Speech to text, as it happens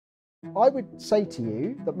I would say to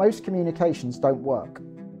you that most communications don't work.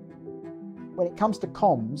 When it comes to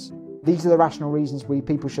comms, these are the rational reasons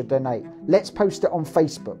people should donate. Let's post it on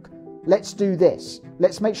Facebook. Let's do this.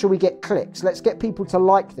 Let's make sure we get clicks. Let's get people to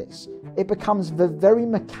like this. It becomes very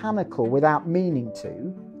mechanical without meaning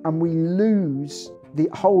to, and we lose the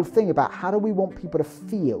whole thing about how do we want people to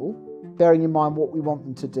feel, bearing in mind what we want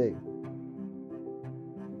them to do.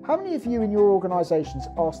 How many of you in your organisations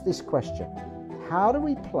ask this question? How do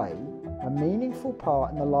we play a meaningful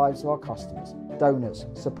part in the lives of our customers, donors,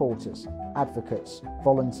 supporters, advocates,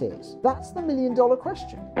 volunteers? That's the million-dollar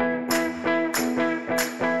question.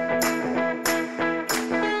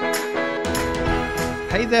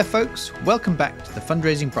 Hey there folks, welcome back to the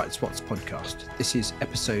Fundraising Bright Spots podcast. This is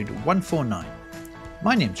episode 149.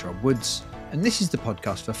 My name's Rob Woods, and this is the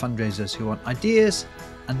podcast for fundraisers who want ideas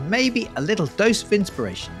and maybe a little dose of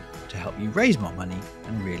inspiration to help you raise more money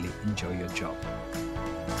and really enjoy your job.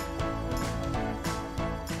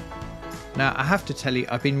 Now, I have to tell you,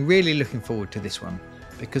 I've been really looking forward to this one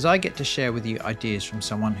because I get to share with you ideas from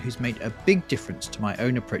someone who's made a big difference to my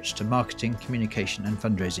own approach to marketing, communication and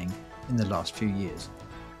fundraising in the last few years.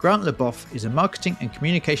 Grant Leboff is a marketing and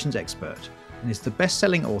communications expert and is the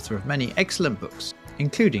best-selling author of many excellent books,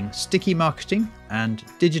 including Sticky Marketing and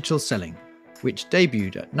Digital Selling, which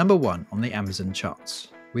debuted at number 1 on the Amazon charts.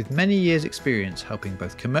 With many years' experience helping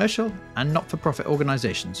both commercial and not-for-profit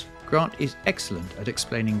organisations, Grant is excellent at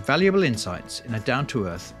explaining valuable insights in a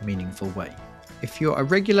down-to-earth, meaningful way. If you're a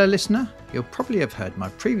regular listener, you'll probably have heard my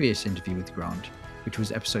previous interview with Grant, which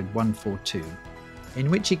was episode 142, in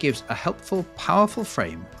which he gives a helpful, powerful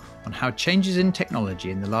frame on how changes in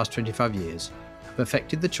technology in the last 25 years have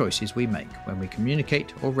affected the choices we make when we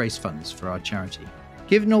communicate or raise funds for our charity.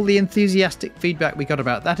 Given all the enthusiastic feedback we got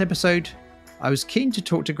about that episode, I was keen to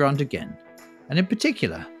talk to Grant again, and in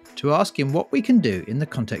particular, to ask him what we can do in the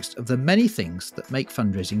context of the many things that make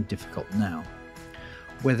fundraising difficult now.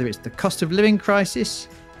 Whether it's the cost of living crisis,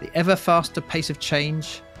 the ever faster pace of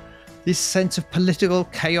change, this sense of political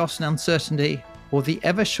chaos and uncertainty, or the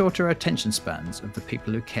ever shorter attention spans of the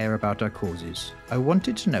people who care about our causes, I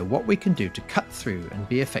wanted to know what we can do to cut through and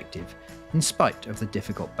be effective in spite of the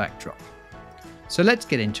difficult backdrop. So let's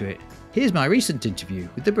get into it. Here's my recent interview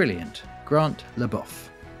with the brilliant Grant Leboff.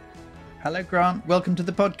 Hello Grant, welcome to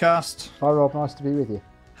the podcast. Hi Rob, nice to be with you.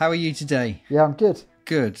 How are you today? Yeah, I'm good.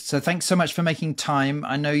 Good. So thanks so much for making time.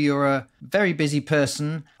 I know you're a very busy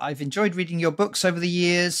person. I've enjoyed reading your books over the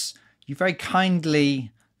years. You very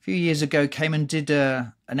kindly, a few years ago, came and did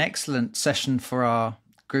an excellent session for our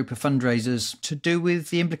group of fundraisers to do with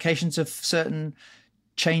the implications of certain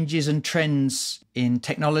changes and trends in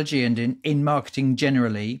technology and in marketing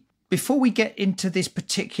generally. Before we get into this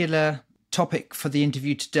particular topic for the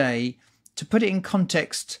interview today, to put it in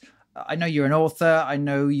context, I know you're an author. I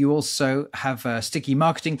know you also have a Sticky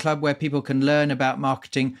Marketing Club where people can learn about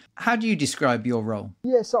marketing. How do you describe your role?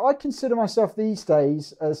 Yeah, so I consider myself these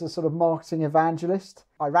days as a sort of marketing evangelist.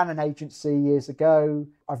 I ran an agency years ago.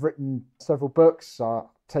 I've written several books. I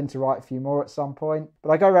tend to write a few more at some point.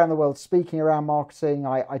 But I go around the world speaking around marketing.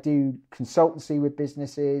 I do consultancy with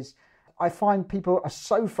businesses. I find people are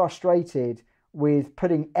so frustrated with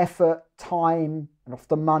putting effort, time, and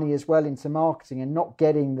often money as well into marketing and not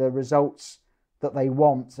getting the results that they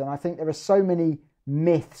want. And I think there are so many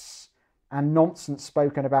myths and nonsense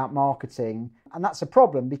spoken about marketing. And that's a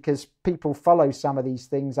problem because people follow some of these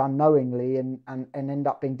things unknowingly and end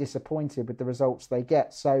up being disappointed with the results they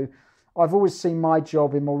get. So I've always seen my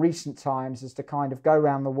job in more recent times as to kind of go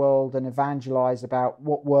around the world and evangelize about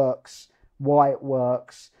what works, why it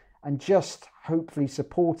works, and just hopefully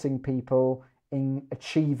supporting people in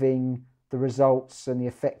achieving the results and the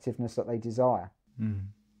effectiveness that they desire.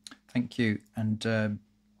 Thank you. And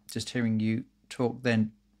just hearing you talk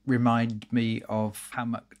then remind me of how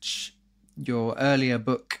much your earlier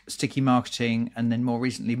book, Sticky Marketing, and then more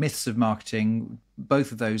recently, Myths of Marketing,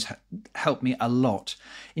 both of those helped me a lot.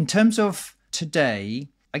 In terms of today,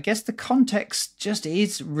 I guess the context just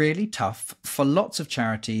is really tough for lots of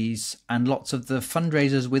charities and lots of the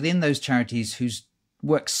fundraisers within those charities who's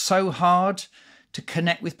work so hard to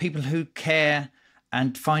connect with people who care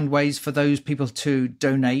and find ways for those people to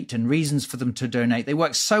donate and reasons for them to donate. They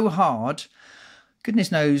work so hard.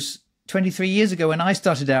 Goodness knows, 23 years ago when I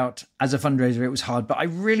started out as a fundraiser, it was hard. But I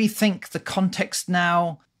really think the context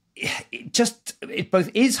now, it both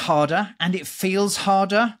is harder and it feels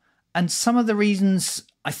harder. And some of the reasons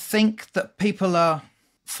I think that people are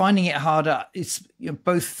finding it harder is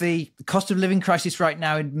both the cost of living crisis right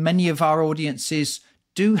now in many of our audiences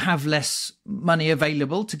do have less money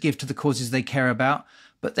available to give to the causes they care about,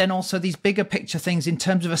 but then also these bigger picture things in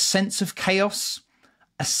terms of a sense of chaos,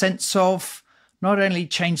 a sense of not only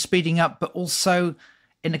change speeding up, but also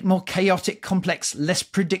in a more chaotic, complex, less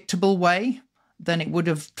predictable way than it would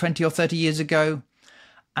have 20 or 30 years ago.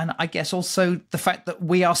 And I guess also the fact that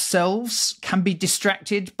we ourselves can be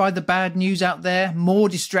distracted by the bad news out there, more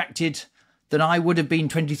distracted than I would have been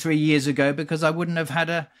 23 years ago, because I wouldn't have had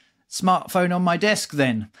a smartphone on my desk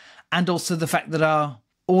then. And also the fact that our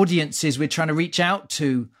audiences we're trying to reach out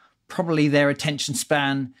to, probably their attention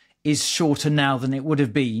span is shorter now than it would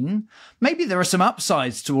have been. Maybe there are some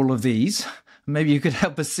upsides to all of these. Maybe you could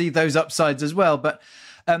help us see those upsides as well. But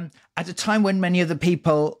at a time when many of the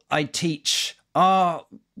people I teach are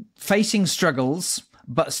facing struggles,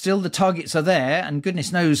 but still the targets are there, and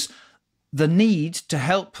goodness knows the need to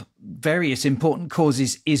help various important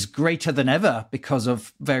causes is greater than ever because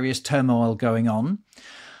of various turmoil going on.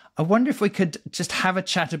 I wonder if we could just have a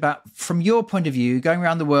chat about, from your point of view, going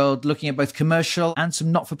around the world, looking at both commercial and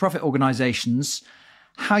some not-for-profit organisations,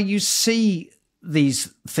 how you see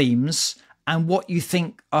these themes and what you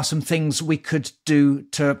think are some things we could do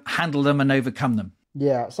to handle them and overcome them.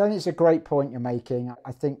 Yeah, so I think it's a great point you're making.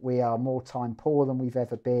 I think we are more time poor than we've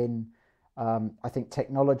ever been. I think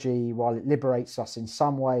technology, while it liberates us in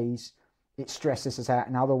some ways, it stresses us out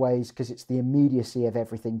in other ways because it's the immediacy of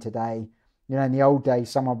everything today. You know, in the old days,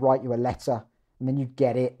 someone would write you a letter and then you'd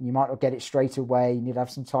get it. And you might not get it straight away and you'd have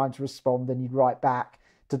some time to respond and you'd write back.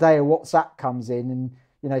 Today, a WhatsApp comes in and,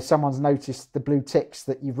 you know, someone's noticed the blue ticks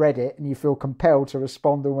that you've read it and you feel compelled to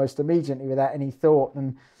respond almost immediately without any thought.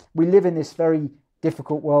 And we live in this very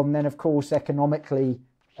difficult world. And then, of course, economically,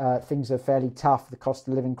 things are fairly tough. The cost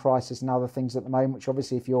of living crisis and other things at the moment, which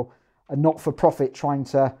obviously if you're a not-for-profit trying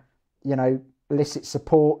to, you know, elicit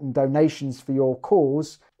support and donations for your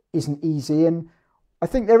cause isn't easy. And I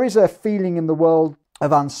think there is a feeling in the world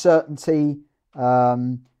of uncertainty.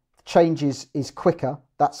 Change is quicker,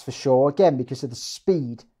 that's for sure, again, because of the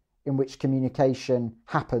speed in which communication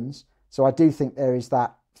happens. So I do think there is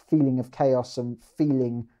that feeling of chaos and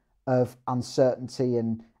feeling of uncertainty,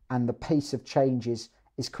 and the pace of change is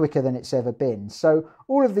quicker than it's ever been. So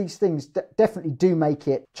all of these things definitely do make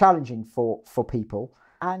it challenging for people.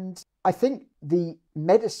 And I think the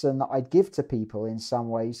medicine that I'd give to people in some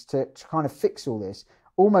ways to kind of fix all this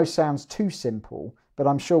almost sounds too simple, but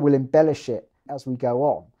I'm sure we'll embellish it as we go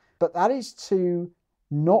on. But that is to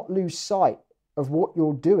not lose sight of what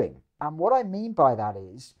you're doing. And what I mean by that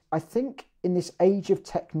is, I think in this age of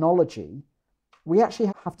technology, we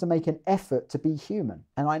actually have to make an effort to be human.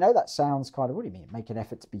 And I know that sounds kind of, what do you mean, make an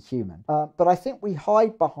effort to be human? But I think we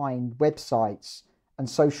hide behind websites and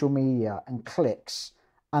social media and clicks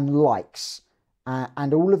and likes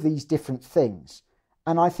and all of these different things.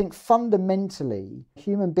 And I think fundamentally,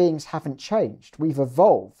 human beings haven't changed. We've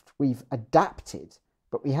evolved, we've adapted,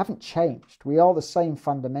 but we haven't changed. We are the same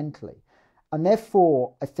fundamentally. And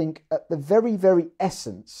therefore, I think at the very, very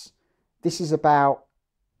essence, this is about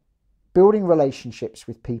building relationships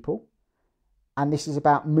with people, and this is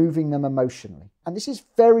about moving them emotionally. And this is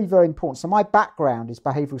very, very important. So my background is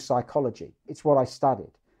behavioural psychology. It's what I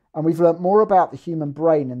studied. And we've learnt more about the human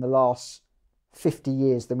brain in the last 50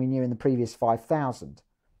 years than we knew in the previous 5,000.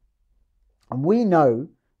 And we know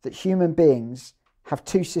that human beings have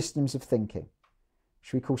two systems of thinking,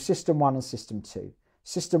 which we call System 1 and System 2.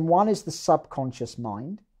 System 1 is the subconscious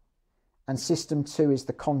mind, and System 2 is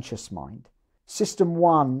the conscious mind. System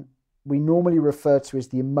 1 we normally refer to as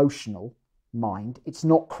the emotional mind. It's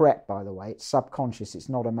not correct, by the way. It's subconscious. It's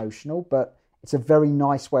not emotional, but it's a very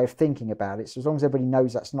nice way of thinking about it. So as long as everybody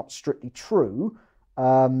knows that's not strictly true,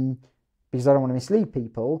 because I don't want to mislead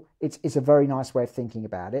people, it's a very nice way of thinking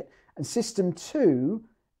about it. And System 2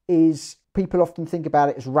 is, people often think about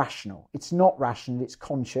it as rational. It's not rational, it's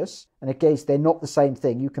conscious. And again, they're not the same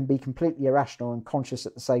thing. You can be completely irrational and conscious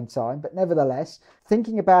at the same time. But nevertheless,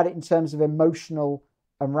 thinking about it in terms of emotional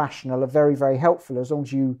and rational are very, very helpful, as long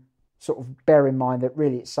as you sort of bear in mind that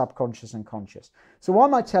really it's subconscious and conscious. So why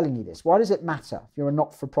am I telling you this? Why does it matter if you're a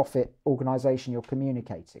not-for-profit organisation you're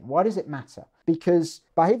communicating? Why does it matter? Because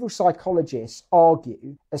behavioural psychologists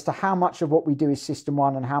argue as to how much of what we do is System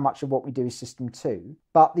 1 and how much of what we do is System 2.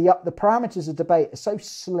 But the parameters of debate are so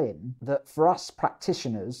slim that for us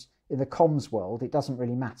practitioners in the comms world, it doesn't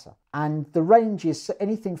really matter. And the range is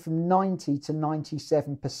anything from 90 to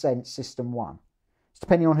 97% System 1.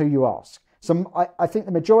 Depending on who you ask. So I think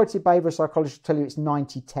the majority of behavioural psychologists will tell you it's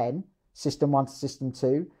 90-10, System 1 to System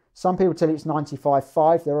 2. Some people tell you it's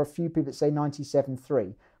 95-5. There are a few people that say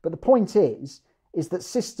 97-3. But the point is that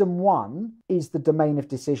System 1 is the domain of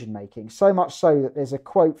decision making. So much so that there's a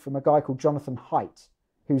quote from a guy called Jonathan Haidt,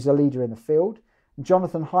 who's a leader in the field. And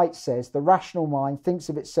Jonathan Haidt says, the rational mind thinks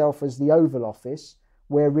of itself as the Oval Office,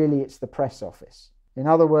 where really it's the press office. In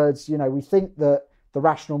other words, we think that the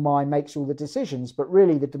rational mind makes all the decisions, but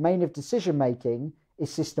really the domain of decision making is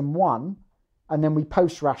system 1, and then we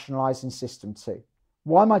post-rationalize in system 2.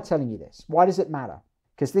 Why am I telling you this? Why does it matter?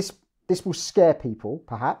 Because this will scare people,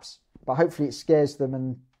 perhaps, but hopefully it scares them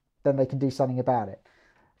and then they can do something about it.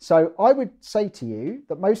 So I would say to you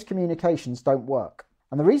that most communications don't work.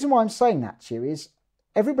 And the reason why I'm saying that to you is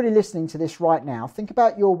everybody listening to this right now, think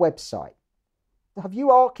about your website. Have you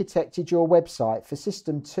architected your website for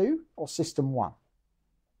system 2 or system 1?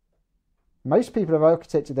 Most people have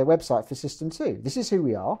architected their website for system 2. This is who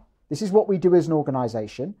we are. This is what we do as an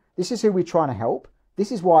organization. This is who we're trying to help.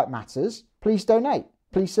 This is why it matters. Please donate.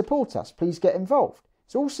 Please support us. Please get involved.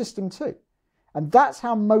 It's all system 2. And that's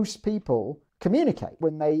how most people communicate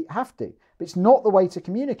when they have to. But it's not the way to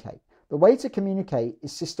communicate. The way to communicate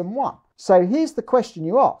is system 1. So here's the question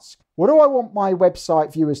you ask. What do I want my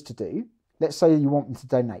website viewers to do? Let's say you want them to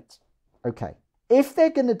donate. Okay. If they're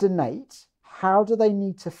going to donate, how do they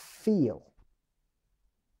need to feel?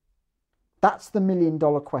 That's the $1 million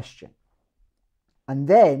question. And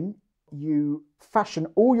then you fashion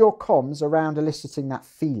all your comms around eliciting that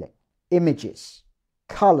feeling. Images,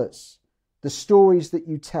 colours, the stories that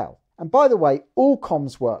you tell. And by the way, all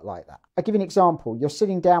comms work like that. I'll give you an example. You're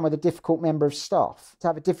sitting down with a difficult member of staff to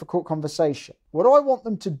have a difficult conversation. What do I want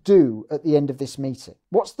them to do at the end of this meeting?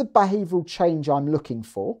 What's the behavioural change I'm looking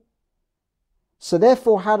for? So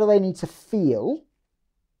therefore, how do they need to feel?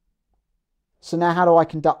 So now how do I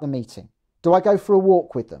conduct the meeting? Do I go for a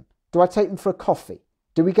walk with them? Do I take them for a coffee?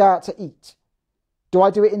 Do we go out to eat? Do I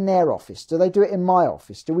do it in their office? Do they do it in my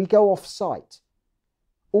office? Do we go off site?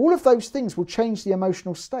 All of those things will change the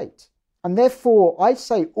emotional state. And therefore, I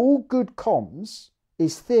say all good comms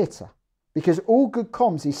is theatre, because all good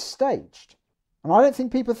comms is staged. And I don't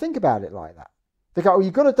think people think about it like that. They go, oh,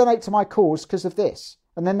 you've got to donate to my cause because of this.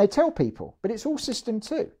 And then they tell people, but it's all system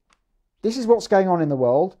 2. This is what's going on in the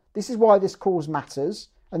world. This is why this cause matters.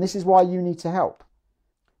 And this is why you need to help.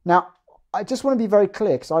 Now, I just want to be very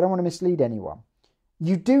clear because I don't want to mislead anyone.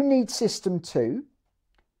 You do need system 2,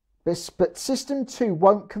 but system 2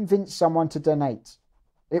 won't convince someone to donate.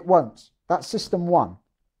 It won't. That's system 1.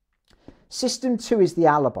 System 2 is the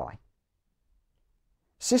alibi.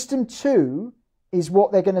 System 2 is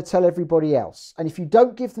what they're going to tell everybody else. And if you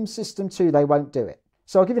don't give them system 2, they won't do it.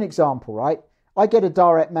 So I'll give you an example, right? I get a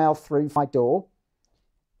direct mail through my door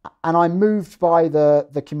and I'm moved by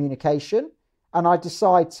the communication and I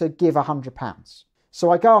decide to give £100. So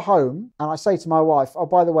I go home and I say to my wife, oh,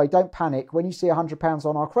 by the way, don't panic. When you see £100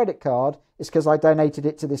 on our credit card, it's because I donated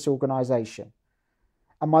it to this organisation.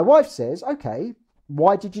 And my wife says, okay,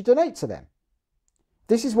 why did you donate to them?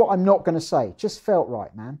 This is what I'm not going to say. Just felt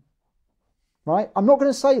right, man. Right? I'm not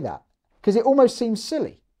going to say that because it almost seems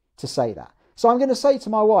silly to say that. So I'm going to say to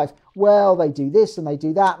my wife, well, they do this and they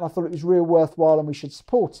do that, and I thought it was real worthwhile and we should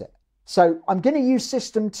support it. So I'm going to use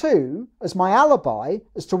system 2 as my alibi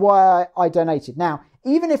as to why I donated. Now,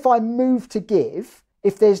 even if I move to give,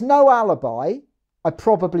 if there's no alibi, I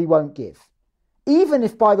probably won't give. Even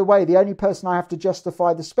if, by the way, the only person I have to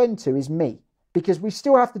justify the spend to is me, because we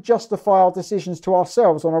still have to justify our decisions to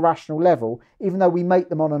ourselves on a rational level, even though we make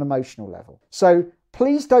them on an emotional level. So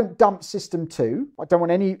please don't dump system 2. I don't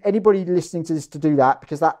want anybody listening to this to do that,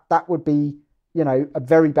 because that would be, a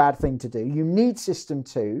very bad thing to do. You need system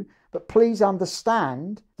 2, but please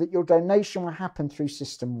understand that your donation will happen through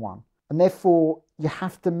system 1. And therefore, you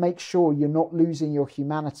have to make sure you're not losing your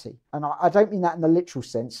humanity. And I don't mean that in the literal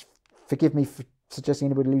sense. Forgive me for suggesting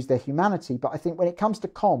anybody lose their humanity. But I think when it comes to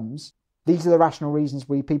comms, these are the rational reasons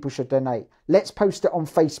people should donate. Let's post it on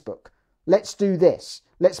Facebook. Let's do this.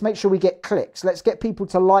 Let's make sure we get clicks. Let's get people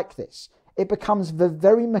to like this. It becomes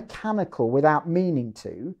very mechanical without meaning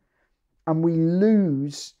to. And we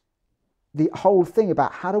lose the whole thing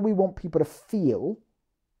about how do we want people to feel,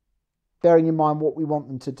 bearing in mind what we want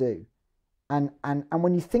them to do. And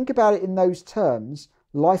when you think about it in those terms,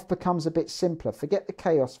 life becomes a bit simpler. Forget the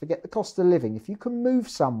chaos, forget the cost of living. If you can move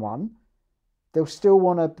someone, they'll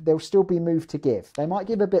still be moved to give. They might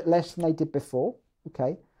give a bit less than they did before,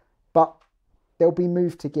 okay, but they'll be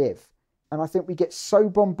moved to give. And I think we get so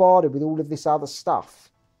bombarded with all of this other stuff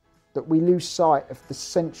that we lose sight of the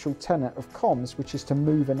central tenet of comms, which is to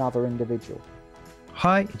move another individual.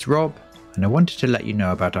 Hi, it's Rob, and I wanted to let you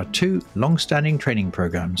know about our 2 long-standing training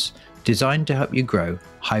programs designed to help you grow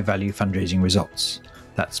high-value fundraising results.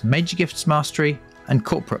 That's Major Gifts Mastery and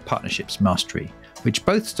Corporate Partnerships Mastery, which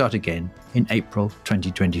both start again in April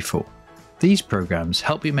 2024. These programs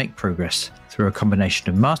help you make progress through a combination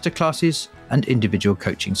of masterclasses and individual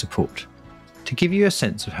coaching support. To give you a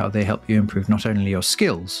sense of how they help you improve not only your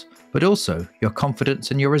skills, but also your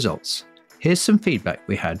confidence and your results, Here's some feedback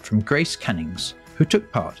we had from Grace Cannings, who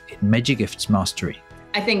took part in MediGift's Mastery.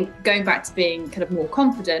 I think going back to being kind of more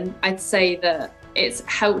confident, I'd say that it's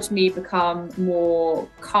helped me become more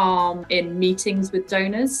calm in meetings with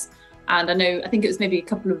donors. And I think it was maybe a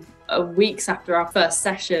couple of weeks after our first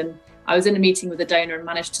session, I was in a meeting with a donor and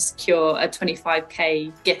managed to secure a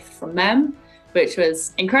 25k gift from them, which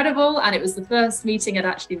was incredible. And it was the first meeting I'd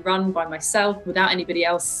actually run by myself without anybody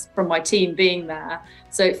else from my team being there.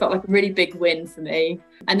 So it felt like a really big win for me.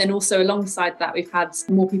 And then also alongside that, we've had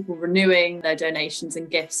more people renewing their donations and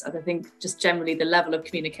gifts. And I think just generally the level of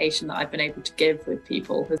communication that I've been able to give with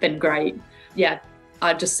people has been great. Yeah,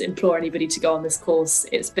 I just implore anybody to go on this course.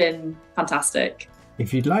 It's been fantastic.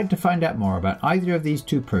 If you'd like to find out more about either of these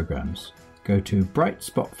two programs, go to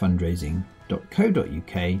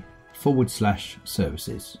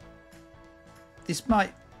brightspotfundraising.co.uk/services. This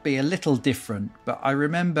might be a little different, but I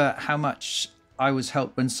remember how much I was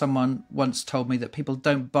helped when someone once told me that people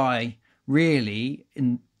don't buy, really,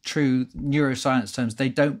 in true neuroscience terms, they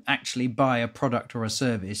don't actually buy a product or a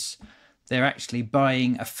service. They're actually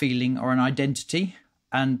buying a feeling or an identity.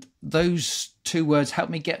 And those two words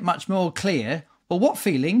helped me get much more clear. Well, what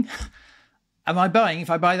feeling am I buying if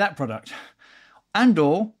I buy that product? And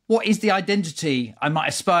or what is the identity I might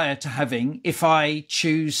aspire to having if I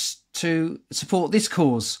choose to support this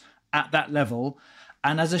cause at that level?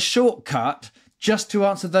 And as a shortcut, just to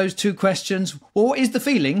answer those two questions, well, what is the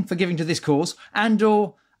feeling for giving to this cause? And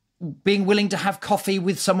or being willing to have coffee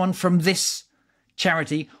with someone from this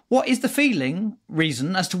charity, what is the feeling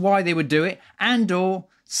reason as to why they would do it? And or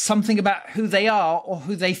something about who they are or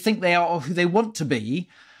who they think they are or who they want to be.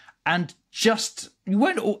 And just, you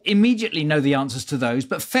won't immediately know the answers to those,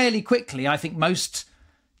 but fairly quickly, I think most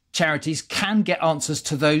charities can get answers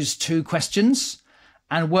to those two questions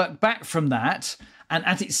and work back from that. And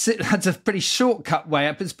that's a pretty shortcut way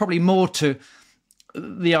up. There's probably more to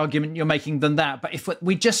the argument you're making than that. But if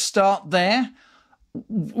we just start there,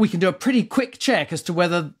 we can do a pretty quick check as to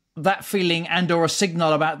whether that feeling and or a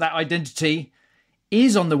signal about that identity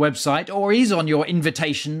is on the website or is on your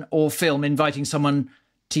invitation or film inviting someone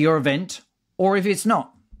to your event, or if it's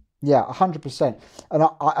not. Yeah, 100%. And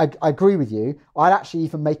I agree with you. I'd actually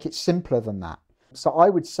even make it simpler than that. So I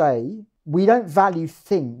would say we don't value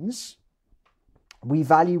things, we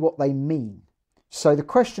value what they mean. So the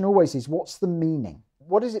question always is, what's the meaning?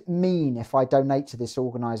 What does it mean if I donate to this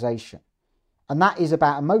organisation? And that is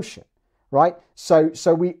about emotion, right? So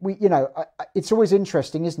we it's always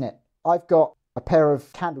interesting, isn't it? I've got a pair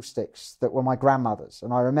of candlesticks that were my grandmother's,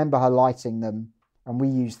 and I remember her lighting them, and we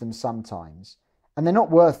use them sometimes. And they're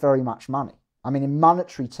not worth very much money. I mean, in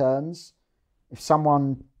monetary terms, if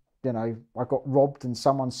someone, I got robbed and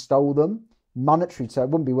someone stole them, monetary terms,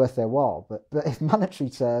 it wouldn't be worth their while. But if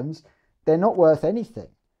monetary terms, they're not worth anything.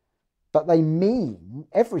 But they mean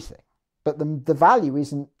everything. But the value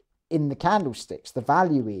isn't in the candlesticks. The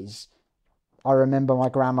value is, I remember my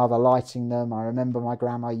grandmother lighting them. I remember my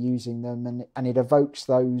grandma using them. And it evokes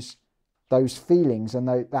those feelings and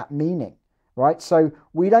that meaning. Right? So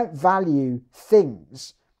we don't value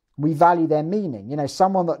things, we value their meaning.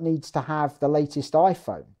 Someone that needs to have the latest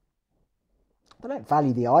iPhone, they don't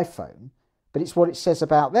value the iPhone, but it's what it says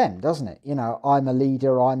about them, doesn't it? I'm a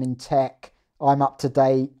leader, I'm in tech, I'm up to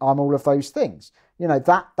date, I'm all of those things.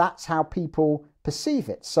 That's how people perceive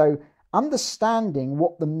it. So understanding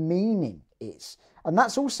what the meaning is. And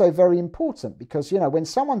that's also very important because, when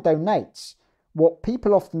someone donates, what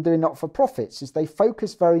people often do in not-for-profits is they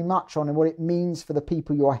focus very much on what it means for the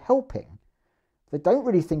people you are helping. They don't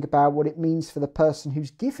really think about what it means for the person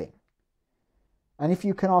who's giving. And if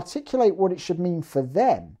you can articulate what it should mean for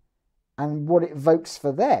them and what it evokes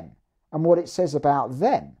for them and what it says about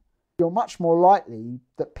them, you're much more likely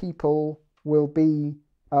that people will be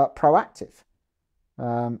proactive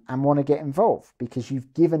and want to get involved because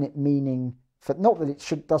you've given it meaning. Not that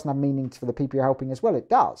it doesn't have meaning for the people you're helping as well, it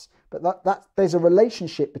does. But that there's a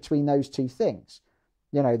relationship between those two things,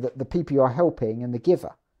 the people you are helping and the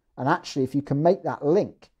giver. And actually, if you can make that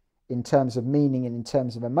link in terms of meaning and in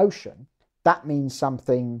terms of emotion, that means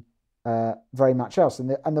something very much else.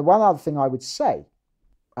 And the one other thing I would say,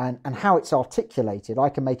 and how it's articulated, I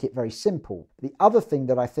can make it very simple. The other thing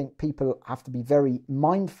that I think people have to be very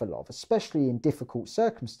mindful of, especially in difficult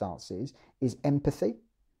circumstances, is empathy.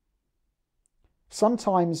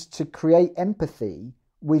 Sometimes to create empathy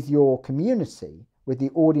with your community, with the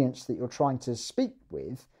audience that you're trying to speak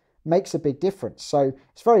with, makes a big difference. So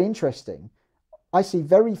it's very interesting. I see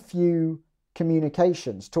very few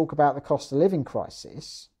communications talk about the cost of living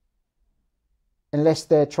crisis unless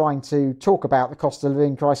they're trying to talk about the cost of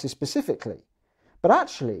living crisis specifically. But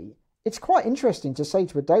actually, it's quite interesting to say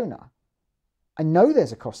to a donor, I know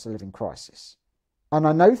there's a cost of living crisis and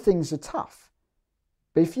I know things are tough.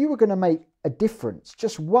 But if you were going to make a difference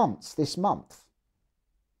just once this month,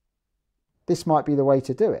 this might be the way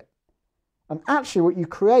to do it. And actually what you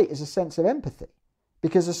create is a sense of empathy.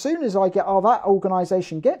 Because as soon as I get, oh, that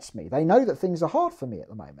organisation gets me, they know that things are hard for me at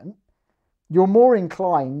the moment, you're more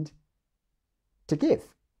inclined to give.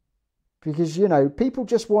 Because, you know, people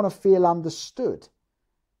just want to feel understood.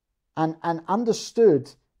 And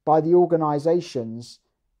understood by the organisations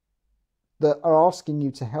that are asking you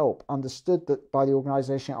to help, understood that by the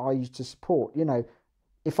organisation I use to support. You know,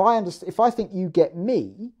 if I think you get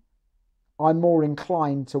me, I'm more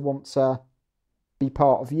inclined to want to be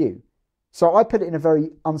part of you. So I put it in a very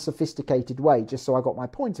unsophisticated way, just so I got my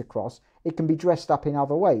point across. It can be dressed up in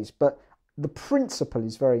other ways, but the principle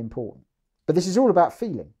is very important. But this is all about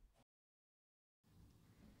feeling.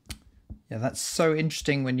 Yeah, that's so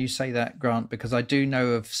interesting when you say that, Grant, because I do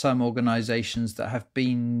know of some organisations that have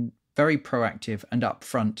been very proactive and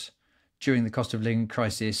upfront during the cost of living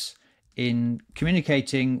crisis in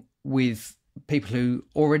communicating with people who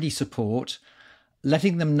already support,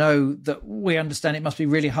 letting them know that we understand it must be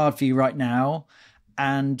really hard for you right now.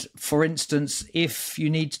 And for instance, if you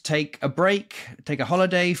need to take a break, take a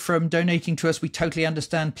holiday from donating to us, we totally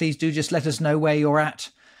understand. Please do just let us know where you're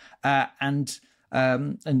at. And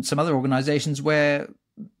some other organisations where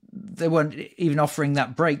they weren't even offering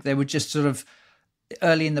that break. They were just sort of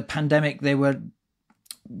early in the pandemic, they were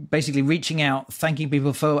basically reaching out, thanking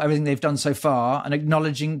people for everything they've done so far and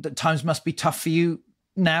acknowledging that times must be tough for you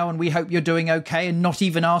now and we hope you're doing okay, and not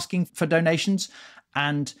even asking for donations.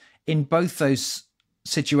 And in both those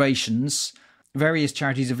situations, various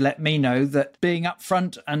charities have let me know that being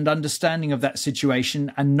upfront and understanding of that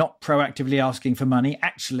situation and not proactively asking for money,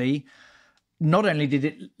 actually, not only did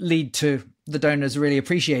it lead to the donors really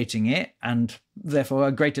appreciating it and therefore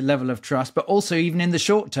a greater level of trust, but also even in the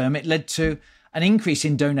short term, it led to an increase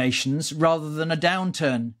in donations rather than a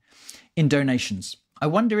downturn in donations. I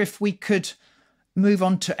wonder if we could move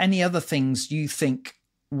on to any other things you think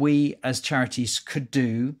we as charities could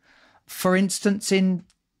do, for instance, in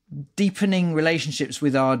deepening relationships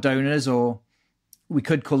with our donors, or we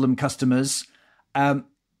could call them customers,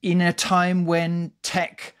 in a time when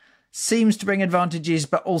tech seems to bring advantages,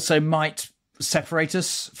 but also might separate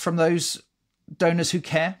us from those donors who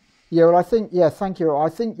care. Yeah, well, thank you. I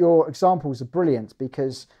think your examples are brilliant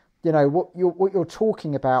because, you know, what you're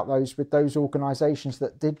talking about with those organisations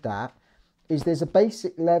that did that is there's a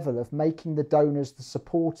basic level of making the donors, the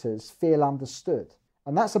supporters, feel understood.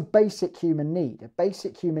 And that's a basic human need. A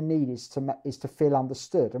basic human need is to feel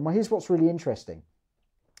understood. And here's what's really interesting.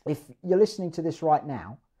 If you're listening to this right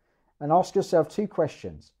now, and ask yourself two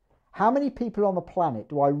questions. How many people on the planet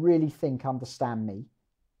do I really think understand me?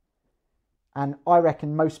 And I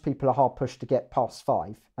reckon most people are hard pushed to get past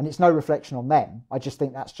 5. And it's no reflection on them. I just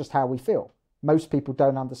think that's just how we feel. Most people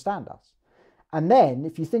don't understand us. And then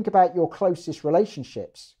if you think about your closest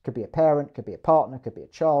relationships, could be a parent, could be a partner, could be a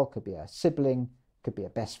child, could be a sibling, could be a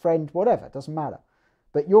best friend, whatever, it doesn't matter.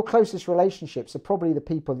 But your closest relationships are probably the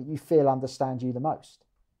people that you feel understand you the most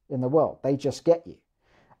in the world. They just get you.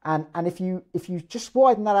 And if you just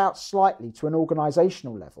widen that out slightly to an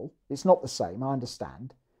organisational level, it's not the same, I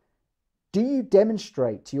understand. Do you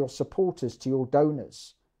demonstrate to your supporters, to your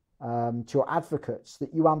donors, to your advocates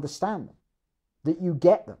that you understand them, that you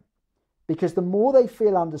get them? Because the more they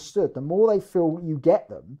feel understood, the more they feel you get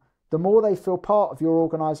them, the more they feel part of your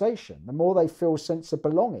organisation, the more they feel a sense of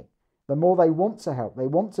belonging, the more they want to help, they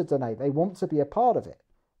want to donate, they want to be a part of it.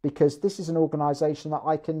 Because this is an organisation that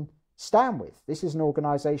I can stand with. This is an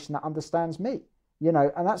organisation that understands me, you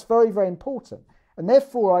know, and that's very, very important. And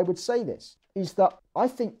therefore, I would say this, is that I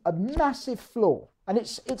think a massive flaw, and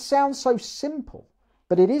it sounds so simple,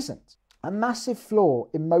 but it isn't. A massive flaw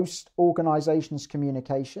in most organisations'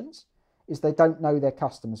 communications is they don't know their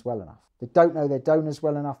customers well enough. They don't know their donors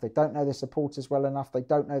well enough. They don't know their supporters well enough. They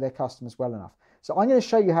don't know their customers well enough. So I'm going to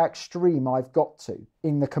show you how extreme I've got to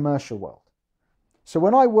in the commercial world. So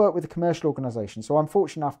when I work with a commercial organisation, so I'm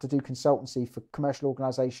fortunate enough to do consultancy for commercial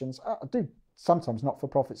organisations. I do sometimes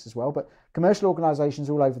not-for-profits as well, but commercial organisations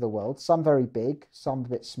all over the world, some very big, some a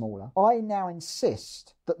bit smaller. I now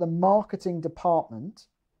insist that the marketing department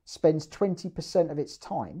spends 20% of its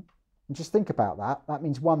time, and just think about that, that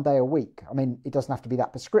means 1 day a week. I mean, it doesn't have to be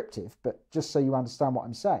that prescriptive, but just so you understand what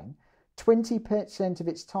I'm saying, 20% of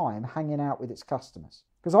its time hanging out with its customers.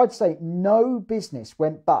 Because I'd say no business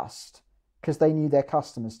went bust because they knew their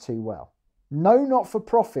customers too well. No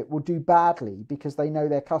not-for-profit will do badly because they know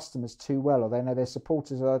their customers too well, or they know their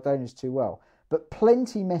supporters or their donors too well. But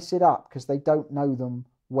plenty mess it up because they don't know them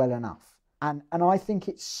well enough. And I think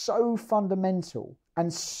it's so fundamental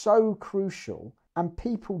and so crucial, and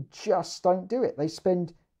people just don't do it. They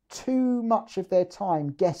spend too much of their time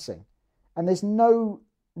guessing, and there's no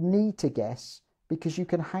need to guess, because you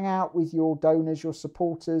can hang out with your donors, your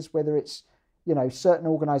supporters, whether it's, you know, certain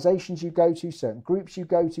organizations you go to, certain groups you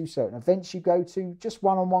go to, certain events you go to, just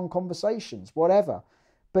one-on-one conversations, whatever.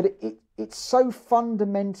 But it's so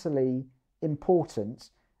fundamentally important,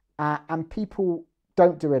 and people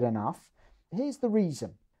don't do it enough. Here's the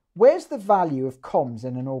reason. Where's the value of comms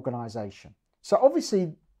in an organization? So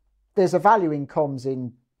obviously there's a value in comms,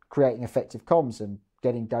 in creating effective comms and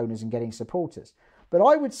getting donors and getting supporters. But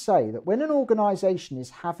I would say that when an organisation is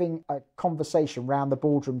having a conversation round the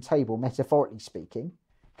boardroom table, metaphorically speaking,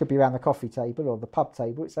 could be around the coffee table or the pub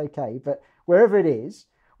table, it's okay, but wherever it is,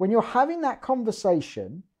 when you're having that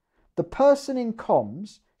conversation, the person in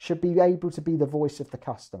comms should be able to be the voice of the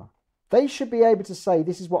customer. They should be able to say,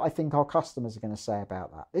 this is what I think our customers are going to say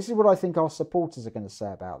about that. This is what I think our supporters are going to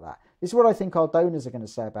say about that. This is what I think our donors are going to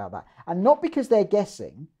say about that. And not because they're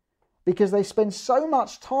guessing, because they spend so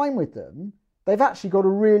much time with them, they've actually got a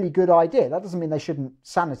really good idea. That doesn't mean they shouldn't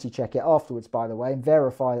sanity check it afterwards, by the way, and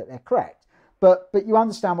verify that they're correct. But you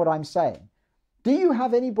understand what I'm saying. Do you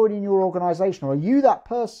have anybody in your organisation, or are you that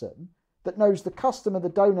person that knows the customer, the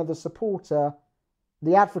donor, the supporter,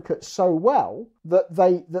 the advocate so well that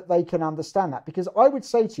they can understand that? Because I would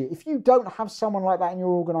say to you, if you don't have someone like that in your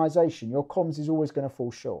organisation, your comms is always going to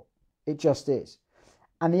fall short. It just is.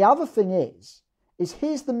 And the other thing is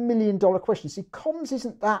here's the $1 million question. See, comms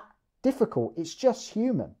isn't that difficult. It's just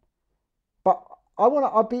human. But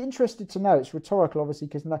I'd be interested to know, it's rhetorical obviously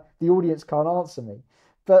because the audience can't answer me,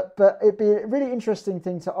 but it'd be a really interesting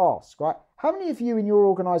thing to ask, right? How many of you in your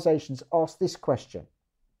organisations ask this question?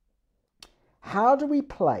 How do we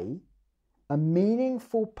play a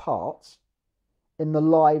meaningful part in the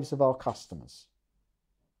lives of our customers?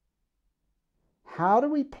 How do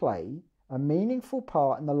we play a meaningful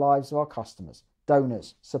part in the lives of our customers?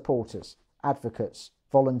 Donors, supporters, advocates,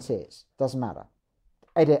 volunteers, doesn't matter.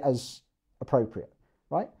 Edit as appropriate,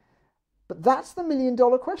 right? But that's the $1 million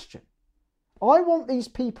question. I want these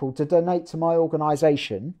people to donate to my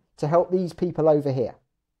organisation to help these people over here.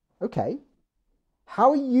 Okay.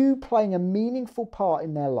 How are you playing a meaningful part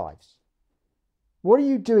in their lives? What are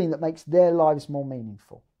you doing that makes their lives more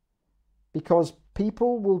meaningful? Because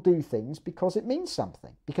people will do things because it means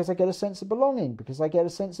something, because I get a sense of belonging, because I get a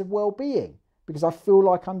sense of well-being, because I feel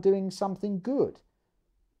like I'm doing something good,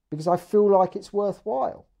 because I feel like it's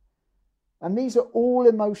worthwhile. And these are all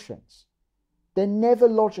emotions. They're never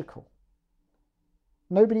logical.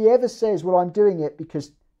 Nobody ever says, well, I'm doing it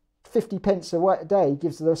because 50 pence a day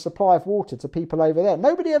gives the supply of water to people over there.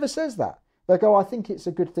 Nobody ever says that. They go, I think it's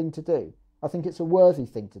a good thing to do. I think it's a worthy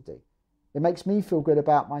thing to do. It makes me feel good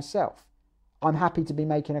about myself. I'm happy to be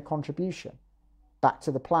making a contribution back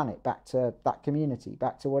to the planet, back to that community,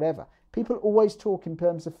 back to whatever. People always talk in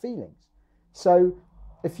terms of feelings. So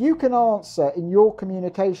if you can answer in your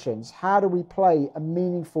communications, how do we play a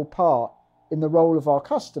meaningful part in the role of our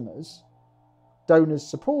customers, donors,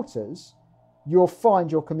 supporters, you'll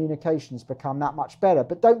find your communications become that much better.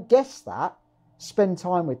 But don't guess that. Spend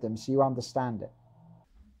time with them so you understand it.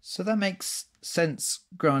 So that makes sense,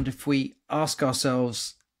 Grant, if we ask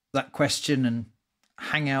ourselves that question and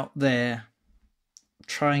hang out there,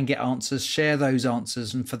 try and get answers, share those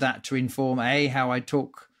answers, and for that to inform how I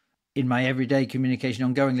talk in my everyday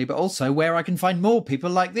communication ongoingly, but also where I can find more people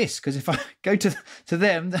like this. Because if I go to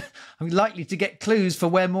them, I'm likely to get clues for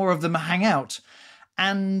where more of them hang out.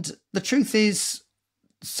 And the truth is,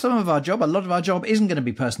 a lot of our job isn't going to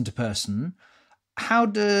be person to person.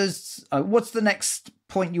 What's the next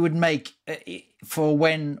point you would make for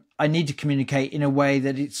when I need to communicate in a way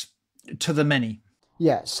that it's to the many?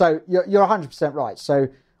 Yeah, so you're 100% right. So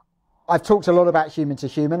I've talked a lot about human to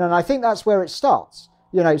human, and I think that's where it starts.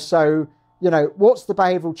 What's the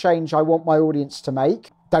behavioural change I want my audience to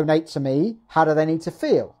make? Donate to me. How do they need to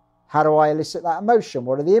feel? How do I elicit that emotion?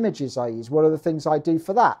 What are the images I use? What are the things I do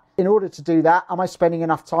for that? In order to do that, am I spending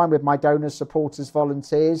enough time with my donors, supporters,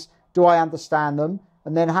 volunteers? Do I understand them?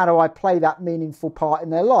 And then how do I play that meaningful part in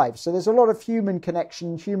their lives? So there's a lot of human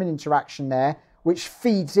connection, human interaction there, which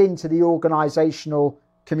feeds into the organisational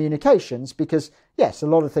communications, because yes, a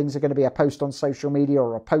lot of things are going to be a post on social media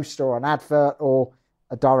or a poster or an advert or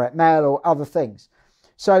a direct mail or other things.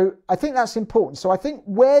 So I think that's important. So I think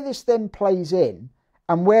where this then plays in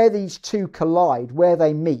and where these two collide, where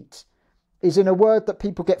they meet, is in a word that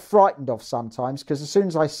people get frightened of sometimes, because as soon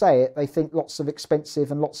as I say it, they think lots of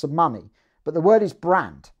expensive and lots of money. But the word is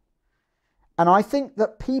brand. And I think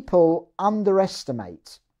that people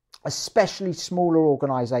underestimate, especially smaller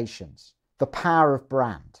organisations, the power of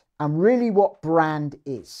brand and really what brand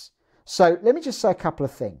is. So let me just say a couple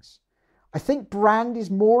of things. I think brand is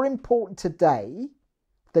more important today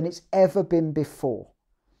than it's ever been before.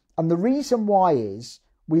 And the reason why is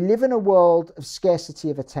we live in a world of scarcity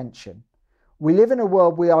of attention. We live in a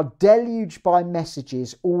world we are deluged by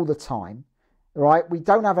messages all the time, right? We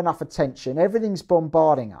don't have enough attention. Everything's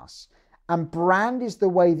bombarding us. And brand is the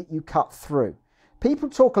way that you cut through. People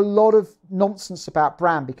talk a lot of nonsense about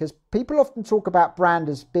brand because people often talk about brand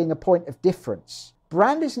as being a point of difference.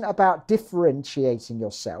 Brand isn't about differentiating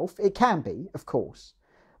yourself. It can be, of course.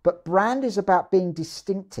 But brand is about being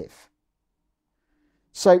distinctive.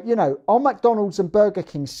 So, are McDonald's and Burger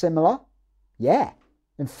King similar? Yeah.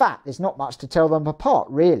 In fact, there's not much to tell them apart,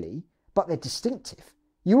 really, but they're distinctive.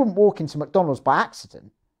 You wouldn't walk into McDonald's by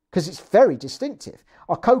accident because it's very distinctive.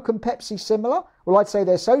 Are Coke and Pepsi similar? Well, I'd say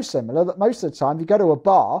they're so similar that most of the time, if you go to a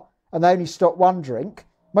bar and they only stock one drink,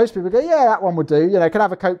 most people go, yeah, that one would do. Can I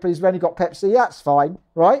have a Coke, please? We've only got Pepsi. Yeah, that's fine,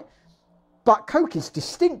 right? But Coke is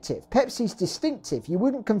distinctive. Pepsi's distinctive. You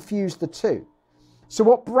wouldn't confuse the two. So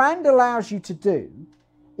what brand allows you to do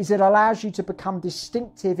is it allows you to become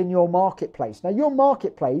distinctive in your marketplace. Now, your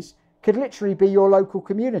marketplace could literally be your local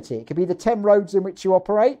community. It could be the 10 roads in which you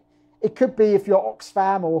operate. It could be if you're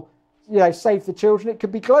Oxfam or, Save the Children. It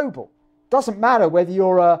could be global. Doesn't matter whether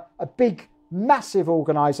you're a big, massive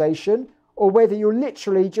organisation or whether you're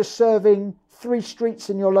literally just serving 3 streets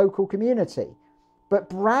in your local community. But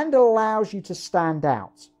brand allows you to stand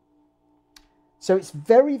out. So it's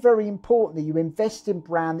very, very important that you invest in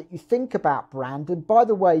brand, that you think about brand. And by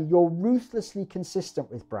the way, you're ruthlessly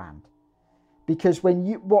consistent with brand. Because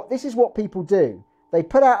this is what people do. They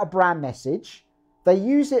put out a brand message, they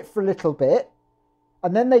use it for a little bit,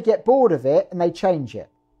 and then they get bored of it and they change it.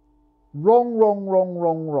 Wrong, wrong, wrong,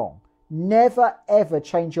 wrong, wrong. Never, ever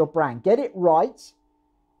change your brand. Get it right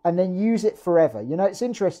and then use it forever. It's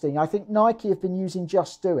interesting. I think Nike have been using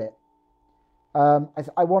Just Do It.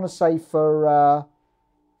 I want to say for, I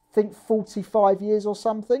think 45 years or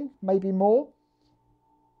something, maybe more.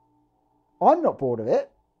 I'm not bored of it.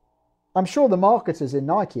 I'm sure the marketers in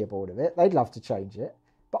Nike are bored of it. They'd love to change it.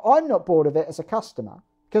 But I'm not bored of it as a customer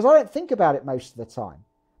because I don't think about it most of the time.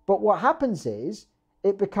 But what happens is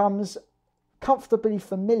it becomes comfortably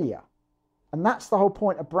familiar. And that's the whole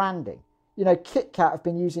point of branding. Kit Kat have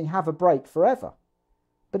been using Have a Break forever.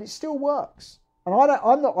 But it still works. And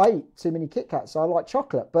I eat too many Kit Kats, so I like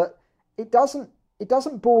chocolate. But it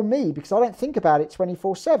doesn't bore me because I don't think about it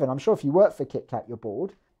 24/7. I'm sure if you work for Kit Kat, you're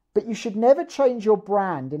bored. But you should never change your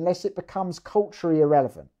brand unless it becomes culturally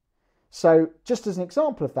irrelevant. So just as an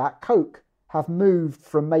example of that, Coke have moved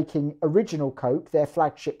from making original Coke their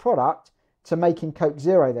flagship product to making Coke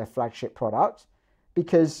Zero their flagship product,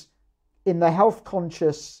 because in the health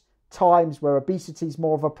conscious times where obesity is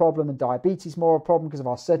more of a problem and diabetes more of a problem because of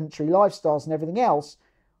our sedentary lifestyles and everything else,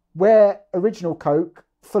 where original Coke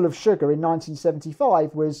full of sugar in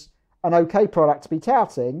 1975 was an okay product to be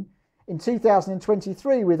touting, in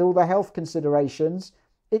 2023 with all the health considerations,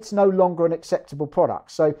 it's no longer an acceptable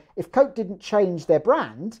product. So if Coke didn't change their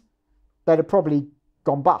brand, they'd have probably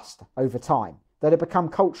gone bust over time. They'd have become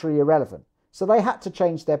culturally irrelevant. So they had to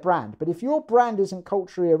change their brand. But if your brand isn't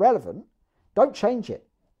culturally irrelevant, don't change it.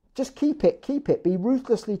 Just keep it, be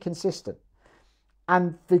ruthlessly consistent.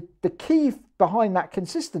 And the key behind that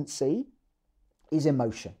consistency is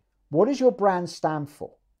emotion. What does your brand stand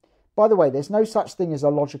for? By the way, there's no such thing as a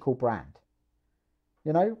logical brand.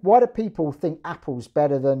 Why do people think Apple's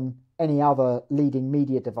better than any other leading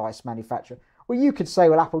media device manufacturer? Well, you could say,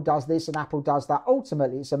 well, Apple does this and Apple does that.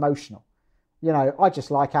 Ultimately, it's emotional. I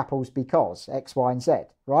just like Apple's because X, Y, and Z,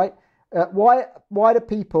 right? Why do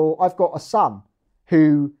people... I've got a son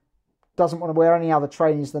who doesn't want to wear any other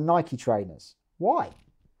trainers than Nike trainers. Why?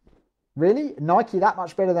 Really? Nike that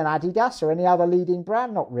much better than Adidas or any other leading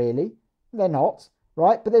brand? Not really. They're not,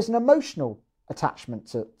 right? But there's an emotional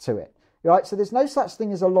attachment to it, right? So there's no such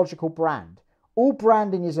thing as a logical brand. All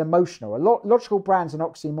branding is emotional. Logical brand's an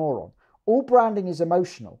oxymoron. All branding is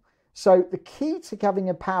emotional. So the key to having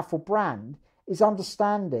a powerful brand is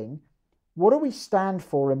understanding what do we stand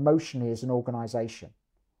for emotionally as an organization.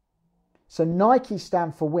 So Nike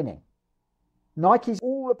stand for winning. Nike's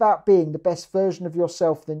all about being the best version of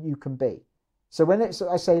yourself that you can be. So when I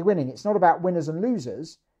say winning, it's not about winners and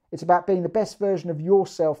losers. It's about being the best version of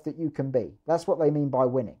yourself that you can be. That's what they mean by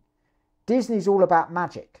winning. Disney's all about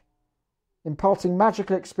magic, imparting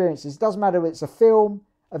magical experiences. It doesn't matter if it's a film,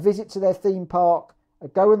 a visit to their theme park, a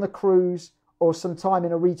go on the cruise, or some time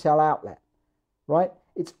in a retail outlet, right?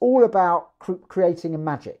 It's all about creating a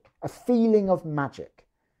magic, a feeling of magic.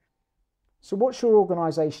 So what's your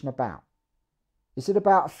organisation about? Is it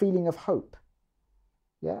about a feeling of hope?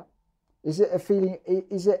 Yeah. Is it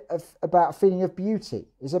about a feeling of beauty?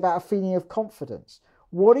 Is it about a feeling of confidence?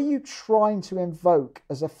 What are you trying to invoke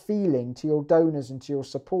as a feeling to your donors and to your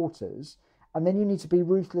supporters? And then you need to be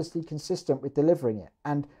ruthlessly consistent with delivering it.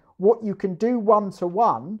 And what you can do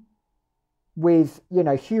one-to-one with,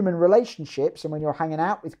 human relationships, and when you're hanging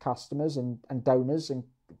out with customers and donors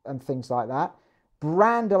and things like that,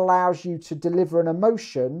 brand allows you to deliver an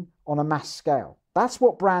emotion on a mass scale. That's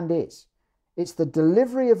what brand is. It's the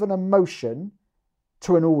delivery of an emotion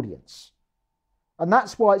to an audience. And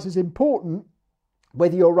that's why it's as important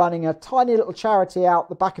whether you're running a tiny little charity out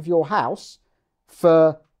the back of your house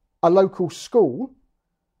for a local school,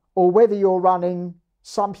 or whether you're running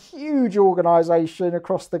some huge organisation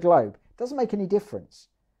across the globe. It doesn't make any difference.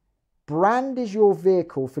 Brand is your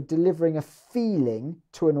vehicle for delivering a feeling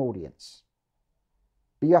to an audience.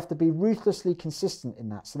 But you have to be ruthlessly consistent in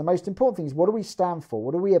that. So the most important thing is, what do we stand for?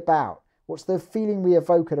 What are we about? What's the feeling we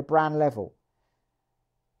evoke at a brand level?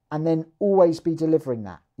 And then always be delivering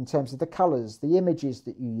that in terms of the colours, the images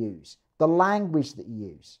that you use, the language that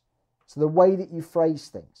you use. So the way that you phrase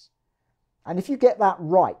things. And if you get that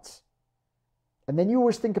right, and then you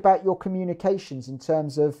always think about your communications in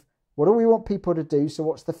terms of, what do we want people to do? So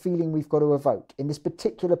what's the feeling we've got to evoke in this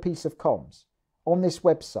particular piece of comms, on this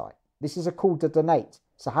website? This is a call to donate.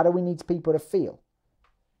 So how do we need people to feel?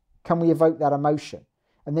 Can we evoke that emotion?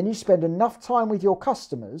 And then you spend enough time with your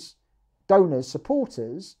customers, donors,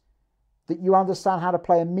 supporters, that you understand how to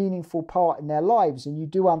play a meaningful part in their lives, and you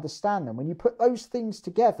do understand them. When you put those things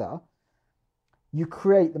together, you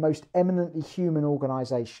create the most eminently human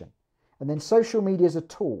organisation. And then social media is a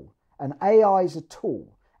tool, and AI is a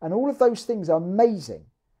tool, and all of those things are amazing,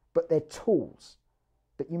 but they're tools.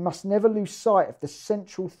 But you must never lose sight of the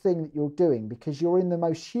central thing that you're doing, because you're in the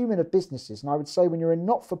most human of businesses. And I would say, when you're in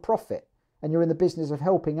not-for-profit and you're in the business of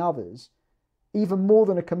helping others, even more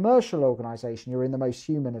than a commercial organisation, you're in the most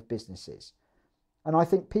human of businesses. And I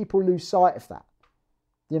think people lose sight of that.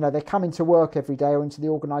 They come into work every day, or into the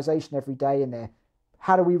organisation every day, and they're,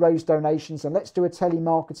 how do we raise donations? And let's do a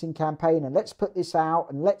telemarketing campaign, and let's put this out,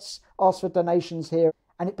 and let's ask for donations here.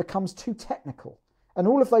 And it becomes too technical. And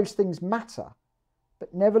all of those things matter.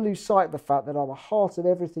 But never lose sight of the fact that at the heart of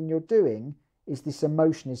everything you're doing is this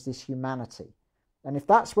emotion, is this humanity. And if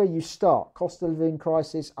that's where you start, cost of living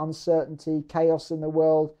crisis, uncertainty, chaos in the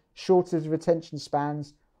world, shortage of attention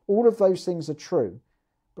spans, all of those things are true.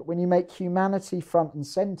 But when you make humanity front and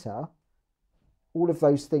centre, all of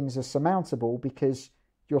those things are surmountable, because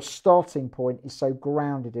your starting point is so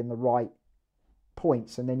grounded in the right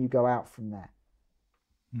points, and then you go out from there.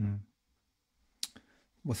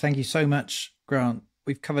 Well, thank you so much, Grant.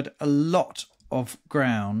 We've covered a lot of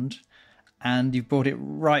ground, and you've brought it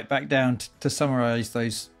right back down to summarise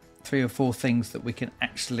those 3 or 4 things that we can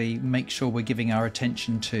actually make sure we're giving our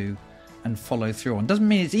attention to and follow through on. Doesn't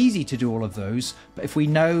mean it's easy to do all of those, but if we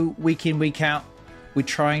know week in, week out, we're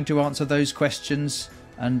trying to answer those questions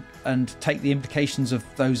and take the implications of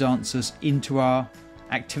those answers into our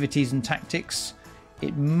activities and tactics,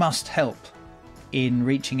 it must help in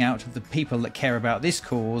reaching out to the people that care about this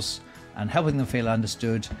cause and helping them feel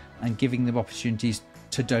understood and giving them opportunities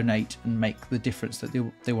to donate and make the difference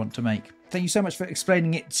that they want to make. Thank you so much for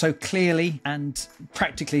explaining it so clearly and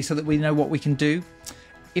practically, so that we know what we can do.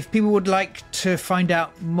 If people would like to find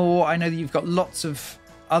out more, I know that you've got lots of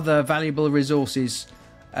other valuable resources.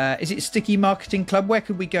 Is it Sticky Marketing Club? Where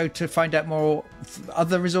could we go to find out more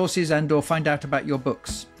other resources and or find out about your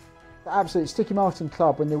books? Absolutely, Sticky Marketing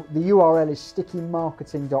Club, and the URL is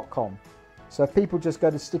stickymarketing.com. So if people just go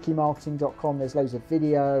to stickymarketing.com, there's loads of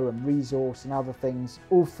video and resource and other things,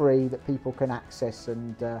 all free, that people can access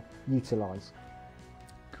and utilise.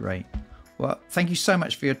 Great. Well, thank you so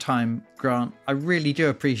much for your time, Grant. I really do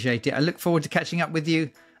appreciate it. I look forward to catching up with you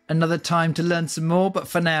another time to learn some more. But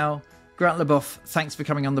for now, Grant Leboff, thanks for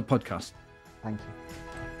coming on the podcast. Thank you.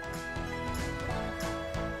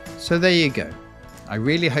 So there you go. I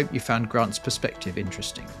really hope you found Grant's perspective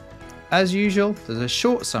interesting. As usual, there's a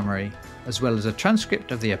short summary, as well as a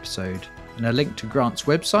transcript of the episode and a link to Grant's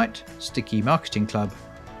website, Sticky Marketing Club,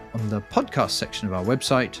 on the podcast section of our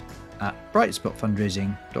website at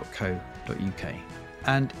brightspotfundraising.co.uk.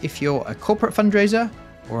 And if you're a corporate fundraiser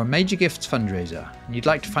or a major gifts fundraiser and you'd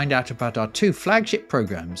like to find out about our 2 flagship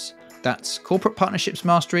programs, that's Corporate Partnerships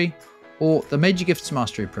Mastery or the Major Gifts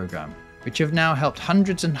Mastery Program, which have now helped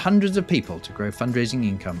hundreds and hundreds of people to grow fundraising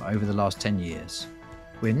income over the last 10 years.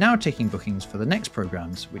 We're now taking bookings for the next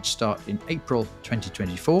programs, which start in April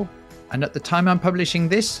 2024, and at the time I'm publishing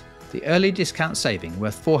this, the early discount saving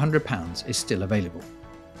worth £400 is still available.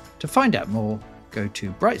 To find out more, go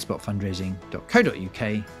to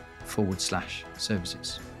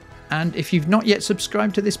brightspotfundraising.co.uk/services. And if you've not yet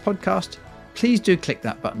subscribed to this podcast, please do click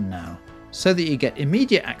that button now so that you get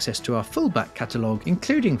immediate access to our full back catalogue,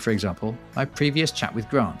 including, for example, my previous chat with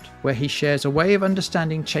Grant, where he shares a way of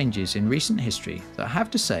understanding changes in recent history that I have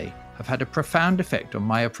to say have had a profound effect on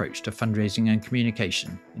my approach to fundraising and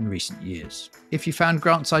communication in recent years. If you found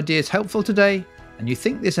Grant's ideas helpful today and you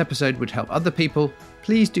think this episode would help other people,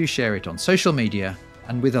 please do share it on social media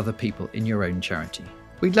and with other people in your own charity.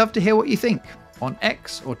 We'd love to hear what you think. On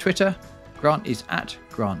X or Twitter, Grant is at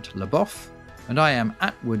Grant Leboff, and I am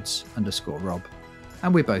at Woods_Rob,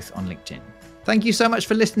 and we're both on LinkedIn. Thank you so much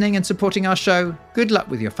for listening and supporting our show. Good luck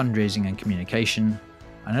with your fundraising and communication,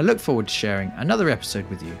 and I look forward to sharing another episode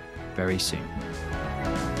with you very soon.